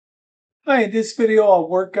Hi, in this video I'll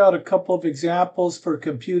work out a couple of examples for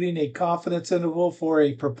computing a confidence interval for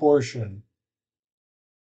a proportion.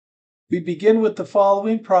 We begin with the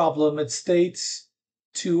following problem. It states,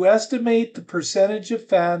 to estimate the percentage of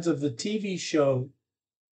fans of the TV show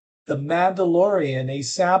The Mandalorian, a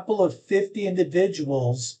sample of 50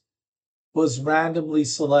 individuals was randomly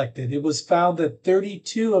selected. It was found that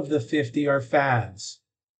 32 of the 50 are fans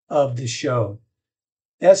of the show.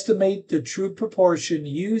 Estimate the true proportion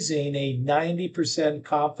using a 90%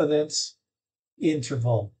 confidence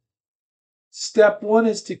interval. Step 1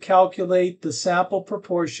 is to calculate the sample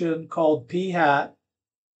proportion called p hat.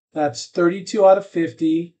 That's 32 out of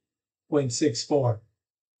 50.64.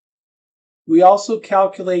 We also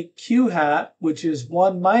calculate q hat, which is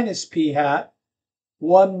 1 minus p hat,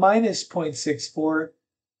 1 minus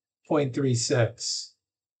 0.64.36.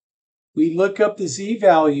 We look up the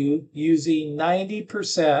z-value using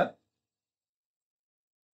 90%.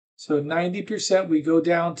 So 90%, we go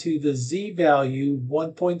down to the z-value,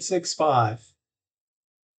 1.65.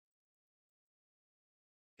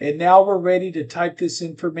 And now we're ready to type this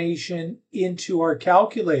information into our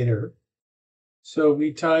calculator. So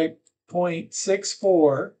we type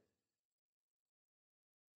 0.64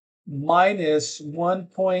 minus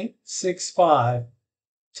 1.65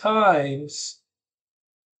 times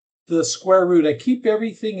the square root. I keep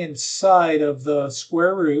everything inside of the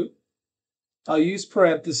square root. I'll use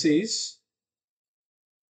parentheses.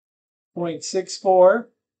 0.64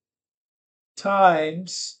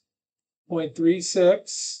 times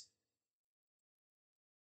 0.36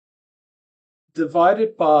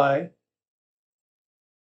 divided by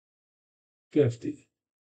 50.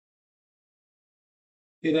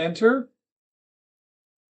 Hit enter.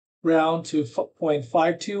 Round to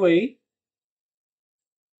 0.528.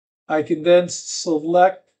 I can then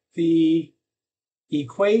select the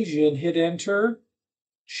equation, hit enter,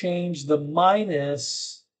 change the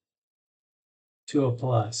minus to a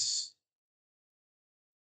plus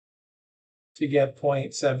to get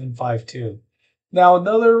 0.752. Now,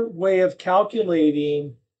 another way of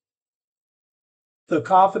calculating the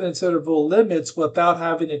confidence interval limits without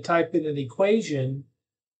having to type in an equation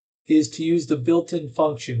is to use the built-in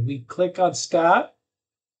function. We click on Stat,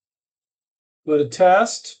 go to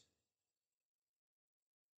Test,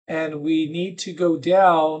 and we need to go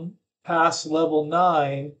down past level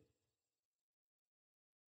 9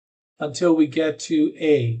 until we get to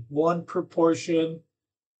A, one proportion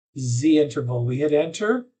Z interval. We hit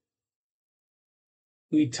enter.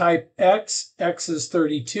 We type X, X is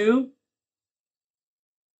 32.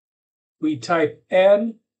 We type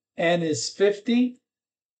N, N is 50.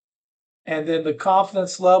 And then the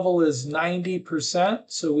confidence level is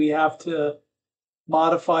 90%. So we have to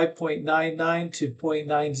modify 0.99 to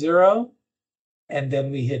 0.90. And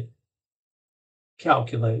then we hit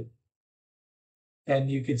calculate. And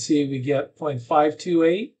you can see we get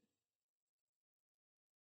 0.528,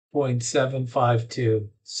 0.752,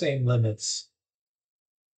 same limits.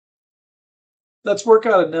 Let's work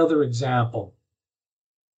out another example.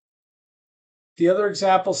 The other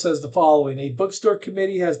example says the following. A bookstore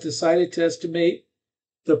committee has decided to estimate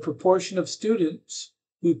the proportion of students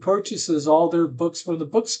who purchases all their books from the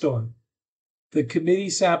bookstore. The committee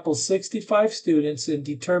samples 65 students and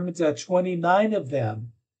determines that 29 of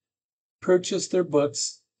them purchase their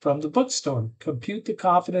books from the bookstore. Compute the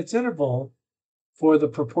confidence interval for the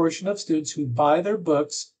proportion of students who buy their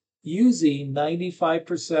books using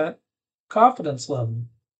 95% confidence level.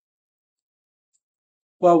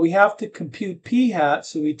 Well, we have to compute p hat,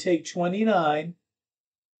 so we take 29,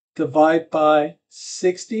 divide by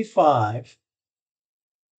 65.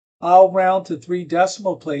 I'll round to 3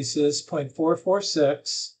 decimal places,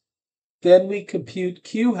 0.446. Then we compute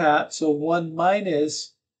q hat, so 1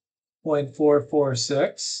 minus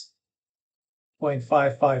 0.446,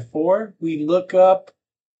 0.554. We look up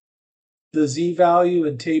the z-value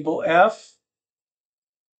in table F.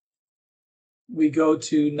 We go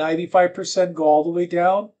to 95%, go all the way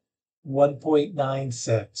down.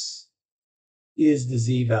 1.96 is the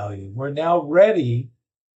z-value. We're now ready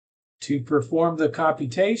to perform the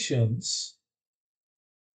computations.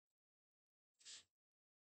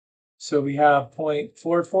 So we have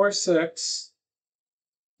 0.446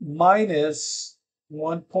 minus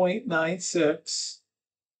 1.96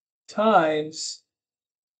 times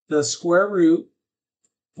the square root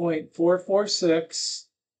 0.446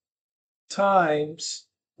 times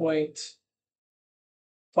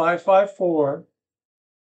 0.554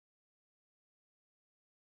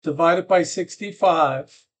 divided by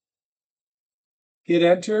 65. Hit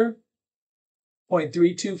enter.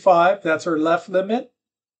 0.325, that's our left limit.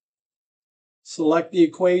 Select the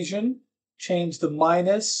equation, change the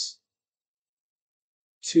minus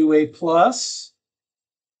 2a plus.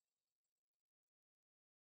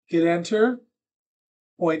 Hit enter.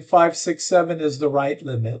 0.567 is the right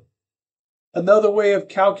limit. Another way of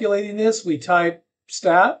calculating this, we type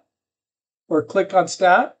stat or click on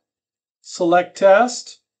stat, select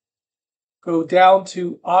test, go down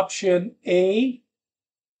to option A,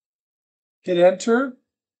 hit enter.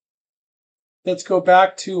 Let's go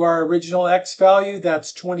back to our original X value,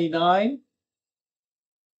 that's 29.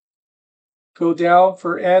 Go down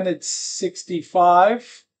for N, it's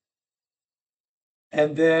 65.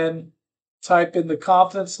 And then type in the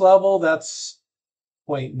confidence level, that's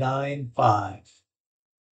 0.95.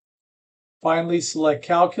 Finally, select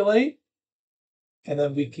calculate, and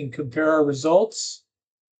then we can compare our results.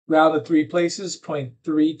 Round to 3 places,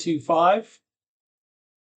 0.325,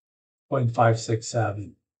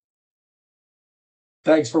 0.567.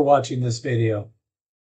 Thanks for watching this video.